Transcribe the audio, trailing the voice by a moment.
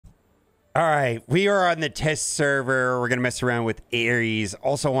All right, we are on the test server. We're going to mess around with ARES.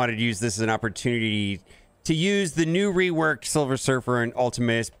 Also wanted to use this as an opportunity to use the new reworked Silver Surfer and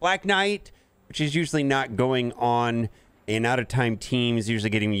ULTIMUS. Black Knight, which is usually not going on an out-of-time team, is usually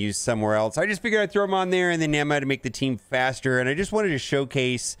getting used somewhere else. I just figured I'd throw them on there and then Nema to make the team faster. And I just wanted to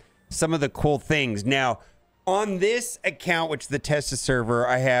showcase some of the cool things. Now, on this account, which is the test server,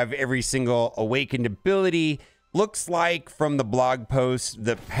 I have every single awakened ability. Looks like from the blog post,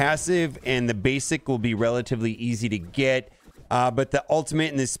 the passive and the basic will be relatively easy to get, but the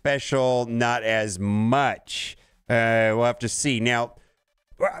ultimate and the special, not as much. We'll have to see. Now,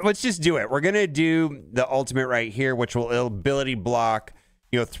 let's just do it. We're going to do the ultimate right here, which will ability block,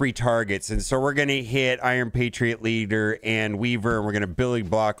 3 targets. And so we're going to hit Iron Patriot Leader and Weaver, and we're going to ability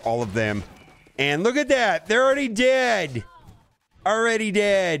block all of them. And look at that. They're already dead. Already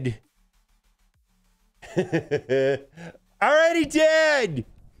dead. Already dead.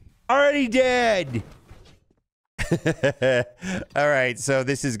 Already dead. All right, so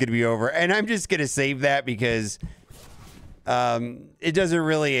this is gonna be over, and I'm just gonna save that because it doesn't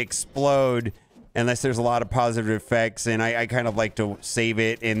really explode unless there's a lot of positive effects, and I kind of like to save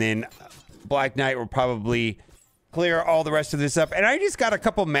it. And then Black Knight will probably clear all the rest of this up. And I just got a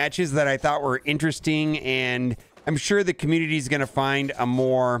couple matches that I thought were interesting, and I'm sure the community is gonna find a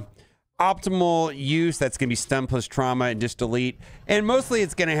more optimal use. That's going to be stun plus trauma and just delete. And mostly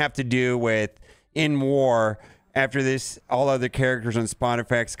it's going to have to do with in war. After this, all other characters on spawn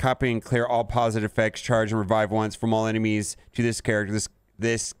effects, copy and clear all positive effects, charge and revive once from all enemies to this character.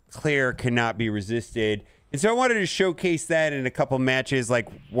 This clear cannot be resisted. And so I wanted to showcase that in a couple matches, like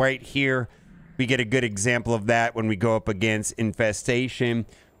right here. We get a good example of that when we go up against Infestation,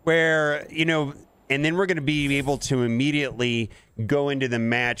 where, and then we're going to be able to immediately go into the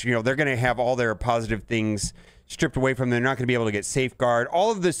match. They're going to have all their positive things stripped away from them. They're not going to be able to get safeguard, all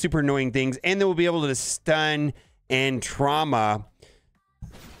of the super annoying things, and they will be able to stun and trauma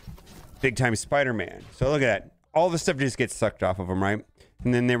big time Spider-Man. So look at that. All the stuff just gets sucked off of them, right?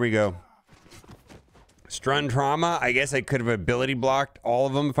 And then there we go. Stun trauma. I guess I could have ability blocked all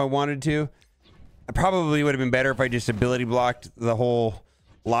of them if I wanted to. I probably would have been better if I just ability blocked the whole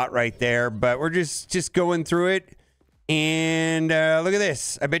lot right there, but we're just going through it. And look at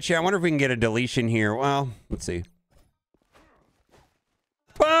this. I bet you, I wonder if we can get a deletion here. Well, let's see.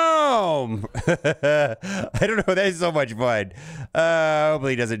 Boom! I don't know. That is so much fun.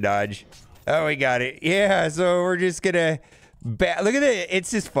 Hopefully he doesn't dodge. Oh, we got it. Yeah, so we're just gonna look at it.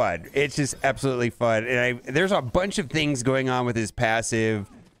 It's just fun. It's just absolutely fun. And there's a bunch of things going on with his passive.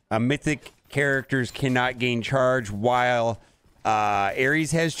 Mythic characters cannot gain charge while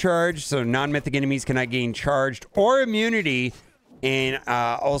Ares has charge, so non-mythic enemies cannot gain charged or immunity, and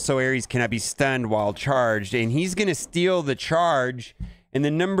also Ares cannot be stunned while charged. And he's going to steal the charge, and the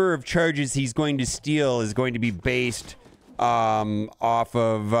number of charges he's going to steal is going to be based off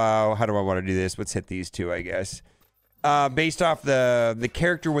of how do I want to do this? Let's hit these two, I guess. Based off the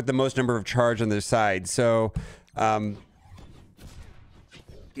character with the most number of charge on their side. So in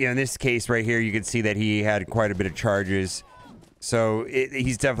this case right here, you can see that he had quite a bit of charges. So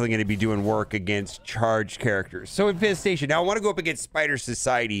he's definitely going to be doing work against charged characters. So Infestation. Now I want to go up against Spider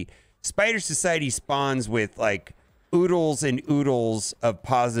Society. Spider Society spawns with like oodles and oodles of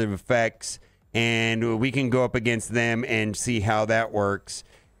positive effects, and we can go up against them and see how that works.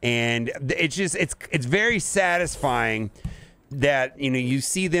 And it's very satisfying that you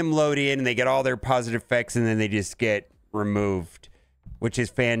see them load in and they get all their positive effects and then they just get removed, which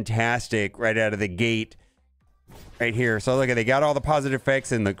is fantastic right out of the gate. Right here. So look at, they got all the positive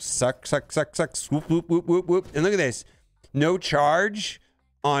effects and the suck, swoop, whoop, whoop, whoop, whoop. And look at this. No charge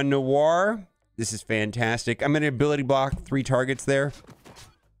on Noir. This is fantastic. I'm going to ability block 3 targets there.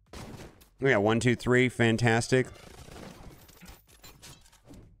 We got 1, 2, 3. Fantastic.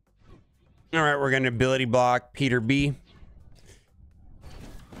 All right, we're going to ability block Peter B.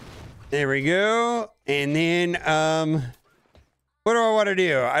 There we go. And then, what do I want to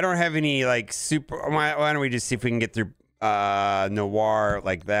do? I don't have any like super. Why don't we just see if we can get through Noir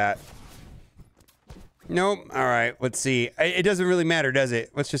like that? Nope. All right. Let's see. It doesn't really matter, does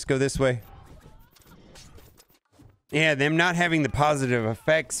it? Let's just go this way. Yeah, them not having the positive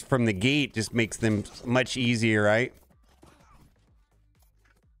effects from the gate just makes them much easier, right?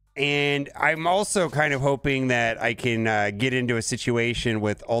 And I'm also kind of hoping that I can get into a situation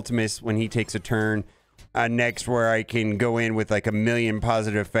with ULTIMUS when he takes a turn. Next, where I can go in with like 1,000,000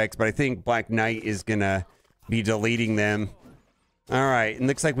 positive effects, but I think Black Knight is gonna be deleting them. All right, and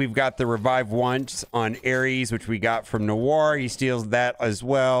looks like we've got the revive once on Ares, which we got from Noir. He steals that as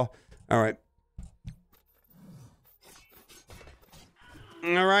well. All right.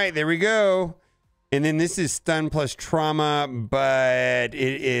 All right, there we go. And then this is stun plus trauma, but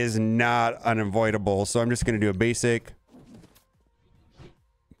it is not unavoidable. So I'm just going to do a basic.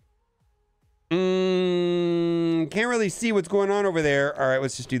 Can't really see what's going on over there. All right,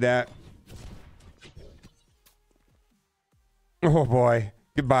 let's just do that. Oh boy,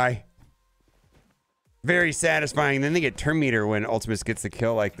 goodbye. Very satisfying. Then they get turn meter when ULTIMUS gets the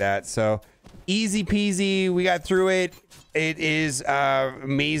kill like that. So easy peasy. We got through it. It is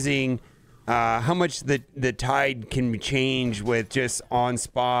amazing how much the tide can change with just on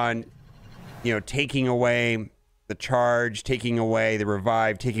spawn, you know, taking away the charge, taking away the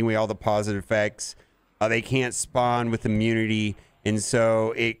revive, taking away all the positive effects. They can't spawn with immunity, and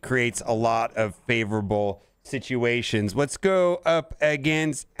so it creates a lot of favorable situations. Let's go up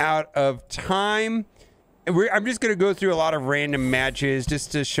against Out of Time. I'm just going to go through a lot of random matches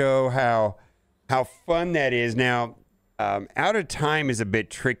just to show how fun that is. Now, Out of Time is a bit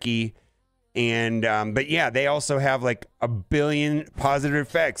tricky. And but yeah, they also have like a billion positive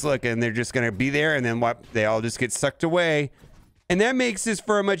effects. Look, and they're just gonna be there, and then what? They all just get sucked away, and that makes this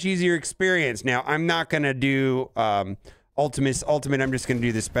for a much easier experience. Now, I'm not gonna do Ultimate. I'm just gonna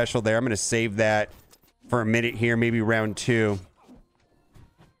do the special there. I'm gonna save that for a minute here, maybe round 2.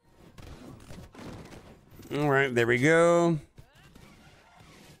 All right, there we go.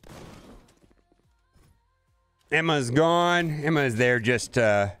 Emma's gone. Emma's there just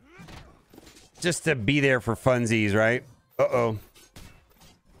to be there for funsies, right? Uh-oh.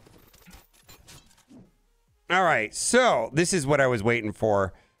 All right, so this is what I was waiting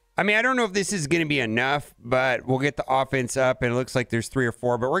for. I mean, I don't know if this is going to be enough, but we'll get the offense up, and it looks like there's 3 or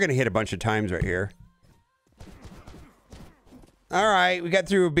 4, but we're going to hit a bunch of times right here. All right, we got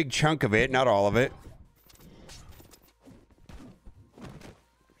through a big chunk of it, not all of it.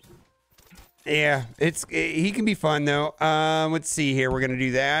 Yeah, he can be fun, though. Let's see here. We're going to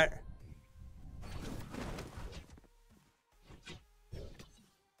do that.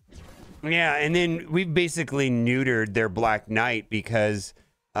 Yeah, and then we've basically neutered their Black Knight because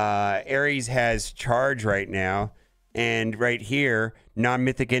ARES has charge right now. And right here,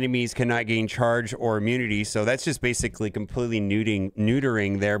 non-mythic enemies cannot gain charge or immunity. So that's just basically completely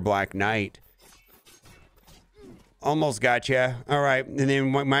neutering their Black Knight. Almost gotcha. All right, and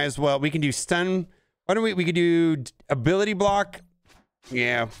then might as well. We can do stun. Why don't we could do ability block.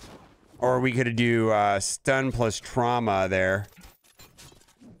 Yeah. Or we could do stun plus trauma there.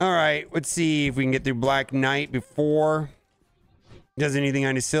 All right, let's see if we can get through Black Knight before does anything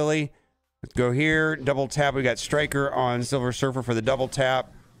kind of silly. Let's go here, double tap. We got Striker on Silver Surfer for the double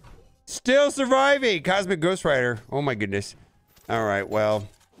tap. Still surviving, Cosmic Ghost Rider. Oh my goodness. All right, well.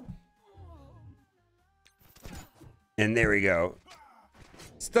 And there we go.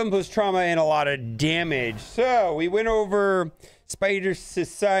 Stun plus trauma and a lot of damage. So we went over Spider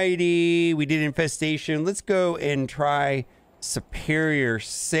Society. We did Infestation. Let's go and try Superior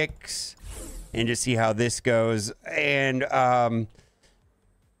 6 and just see how this goes. And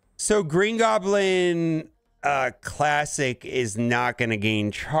so Green Goblin Classic is not going to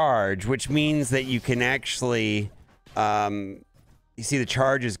gain charge, which means that you can actually you see the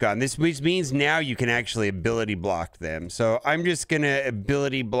charge is gone. This which means now you can actually ability block them. So I'm just gonna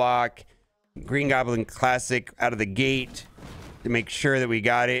ability block Green Goblin Classic out of the gate to make sure that we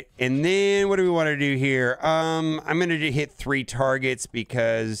got it. And then what do we want to do here? I'm gonna hit 3 targets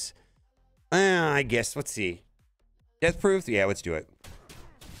because I guess, let's see. Death proof? Yeah, let's do it.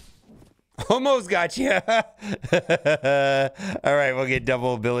 Almost got you. All right, we'll get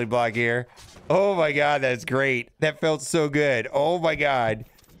double ability block here. Oh my God, that's great. That felt so good. Oh my God.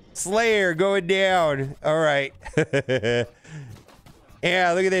 Slayer going down. All right.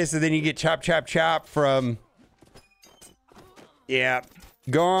 Yeah, look at this. And then you get chop, chop, chop from... Yeah,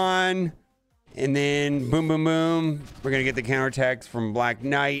 gone. And then boom, boom, boom. We're going to get the counterattacks from Black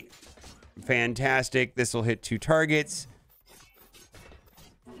Knight. Fantastic. This will hit 2 targets.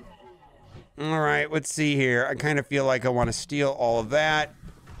 All right, let's see here. I kind of feel like I want to steal all of that.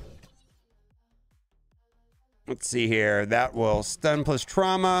 Let's see here. That will stun plus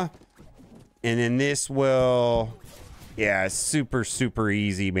trauma. And then this will... Yeah, super, super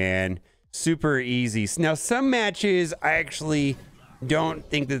easy, man. Super easy. Now, some matches, I actually don't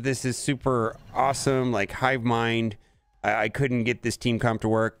think that this is super awesome. Like Hive Mind, I couldn't get this team comp to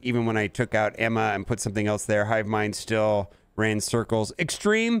work. Even when I took out Emma and put something else there, Hive Mind still ran circles.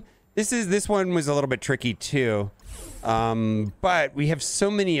 Extreme, this one was a little bit tricky too. But we have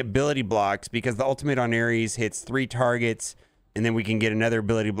so many ability blocks because the ultimate on ARES hits 3 targets, and then we can get another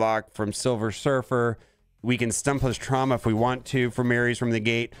ability block from Silver Surfer. We can stun plus trauma if we want to from ARES from the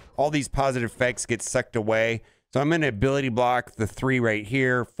gate. All these positive effects get sucked away. So I'm going to ability block the 3 right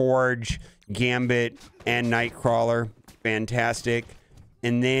here. Forge, Gambit, and Nightcrawler. Fantastic.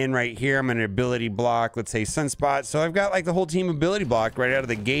 And then right here, I'm going to ability block, let's say Sunspot. So I've got like the whole team ability blocked right out of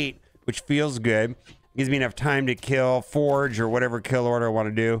the gate, which feels good. Gives me enough time to kill Forge or whatever kill order I want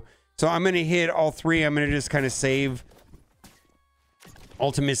to do. So I'm going to hit all 3. I'm going to just kind of save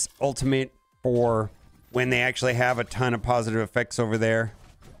ultimate for when they actually have a ton of positive effects over there.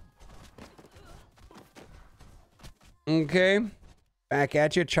 Okay. Back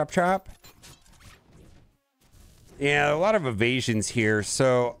at you, chop chop. Yeah, a lot of evasions here.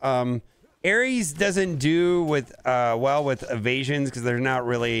 So, Ares doesn't do with well with evasions because there's not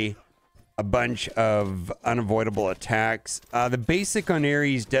really a bunch of unavoidable attacks. The basic on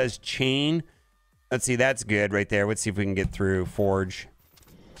Ares does chain. Let's see, that's good right there. Let's see if we can get through Forge.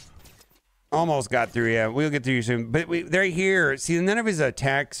 Almost got through, yeah. We'll get through soon. But they're here. See, none of his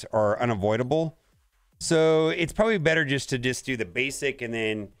attacks are unavoidable. So it's probably better just to do the basic and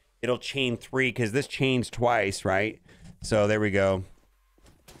then it'll chain 3 because this chains twice, right? So there we go.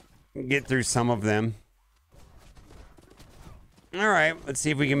 Get through some of them. All right, let's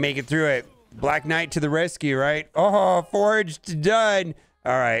see if we can make it through it. Black Knight to the rescue, right? Oh, forged, done.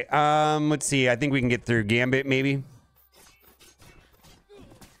 All right, let's see. I think we can get through Gambit, maybe.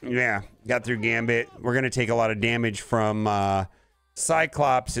 Yeah, got through Gambit. We're gonna take a lot of damage from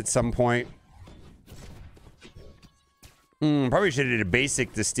Cyclops at some point. Probably should have did a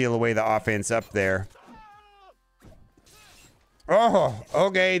basic to steal away the offense up there. Oh,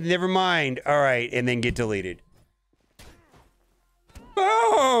 okay, never mind. All right, and then get deleted.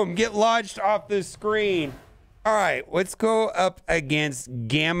 Boom! Get launched off the screen. All right, let's go up against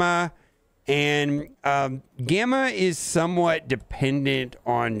Gamma. And Gamma is somewhat dependent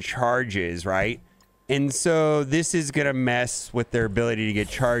on charges, right? And so this is going to mess with their ability to get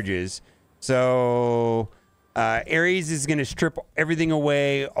charges. So Ares is going to strip everything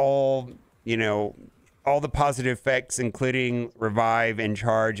away, all the positive effects, including revive and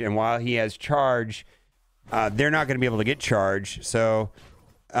charge. And while he has charge, they're not going to be able to get charge. So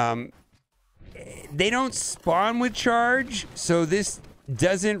they don't spawn with charge. So this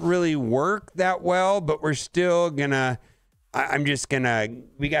doesn't really work that well, but we're still gonna,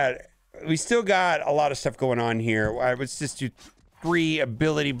 we still got a lot of stuff going on here. Let's just do 3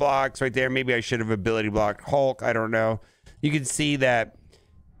 ability blocks right there. Maybe I should have ability blocked Hulk. I don't know. You can see that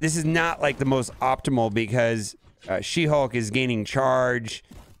this is not like the most optimal because She-Hulk is gaining charge.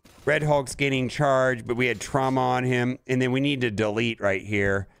 Red Hulk's gaining charge, but we had trauma on him. And then we need to delete right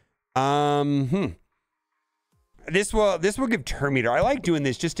here. This will give turn meter. I like doing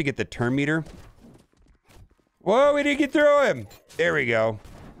this just to get the turn meter. Whoa, we didn't get through him. There we go.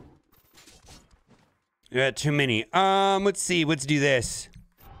 Yeah, too many. Let's see. Let's do this.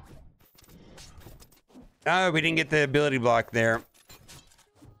 Oh, we didn't get the ability block there.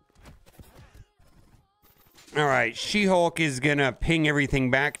 All right, She-Hulk is gonna ping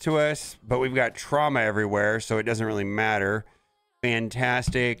everything back to us, but we've got trauma everywhere, so it doesn't really matter.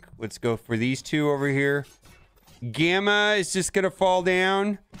 Fantastic. Let's go for these 2 over here. Gamma is just gonna fall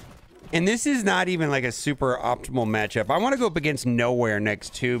down. And this is not even like a super optimal matchup. I want to go up against Nowhere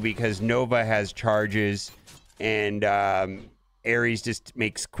next too because Nova has charges and Ares just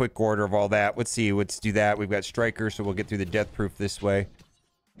makes quick order of all that. Let's see. Let's do that. We've got Striker, so we'll get through the death proof this way.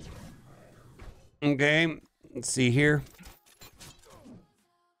 Okay. Let's see here.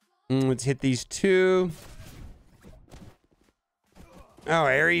 Let's hit these 2. Oh,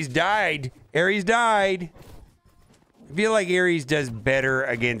 Ares died. Ares died. I feel like Ares does better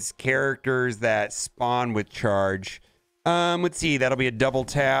against characters that spawn with charge. Let's see. That'll be a double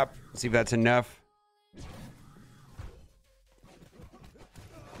tap. Let's see if that's enough.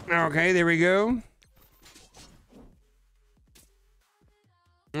 Okay, there we go.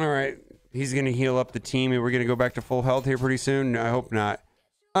 All right. He's going to heal up the team, and we're going to go back to full health here pretty soon. No, I hope not.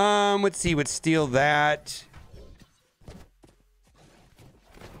 Let's see. Let's steal that.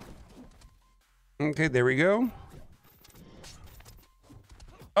 Okay, there we go.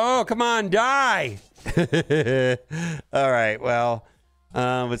 Oh, come on, die. All right, well,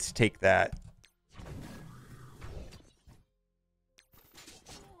 let's take that.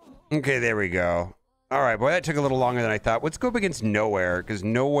 Okay, there we go. All right, boy, that took a little longer than I thought. Let's go up against Nowhere, because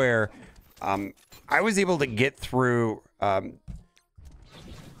Nowhere, I was able to get through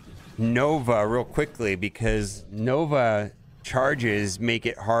Nova real quickly because Nova charges make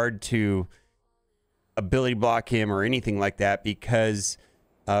it hard to ability block him or anything like that because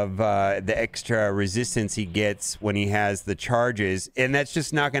of the extra resistance he gets when he has the charges, and that's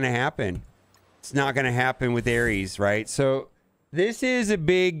just not going to happen. It's not going to happen with Ares, right? So this is a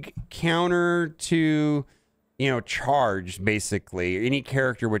big counter to, you know, charged, basically. Any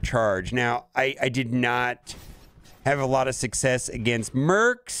character with charge. Now, I did not have a lot of success against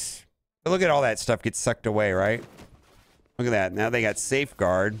mercs. But look at all that stuff gets sucked away, right? Look at that. Now they got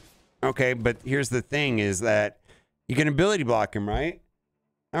safeguard. Okay, but here's the thing is that you can ability block him, right?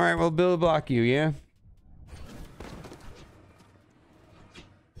 All right, well, ability block you, yeah?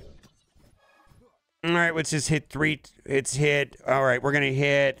 All right, let's just hit 3. It's hit. All right, we're going to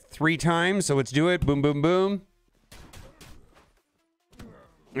hit 3 times. So let's do it. Boom, boom, boom.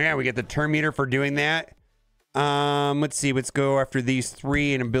 Yeah, we get the turn meter for doing that. Let's see. Let's go after these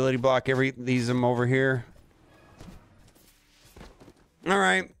 3 and ability block these of them over here. All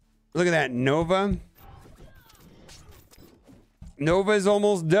right. Look at that. Nova. Nova's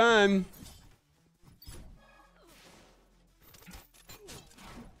almost done.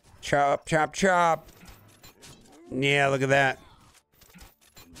 Chop, chop, chop. Yeah, look at that.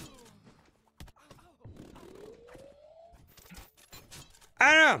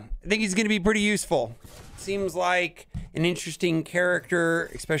 I don't know. I think he's going to be pretty useful. Seems like an interesting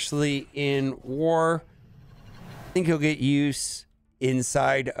character, especially in war. I think he'll get use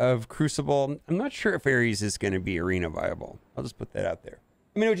inside of Crucible. I'm not sure if ARES is going to be arena viable. I'll just put that out there.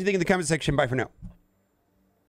 Let me know what you think in the comment section. Bye for now.